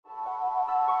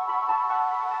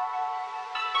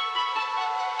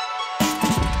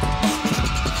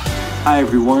Hi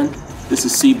everyone, this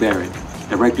is C. Barrett,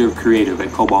 Director of Creative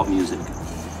at Kobalt Music,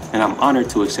 and I'm honored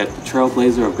to accept the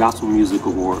Trailblazer of Gospel Music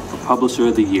Award for Publisher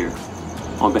of the Year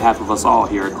on behalf of us all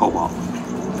here at Kobalt.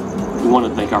 We want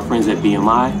to thank our friends at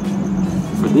BMI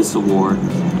for this award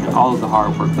and all of the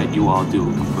hard work that you all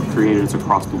do for creators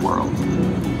across the world.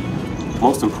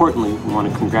 Most importantly, we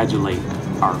want to congratulate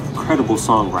our incredible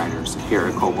songwriters here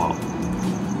at Kobalt.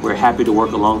 We're happy to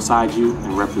work alongside you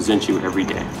and represent you every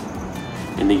day.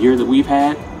 In the year that we've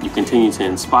had, you continue to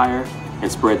inspire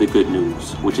and spread the good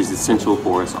news, which is essential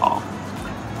for us all.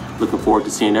 Looking forward to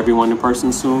seeing everyone in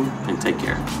person soon, and take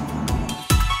care.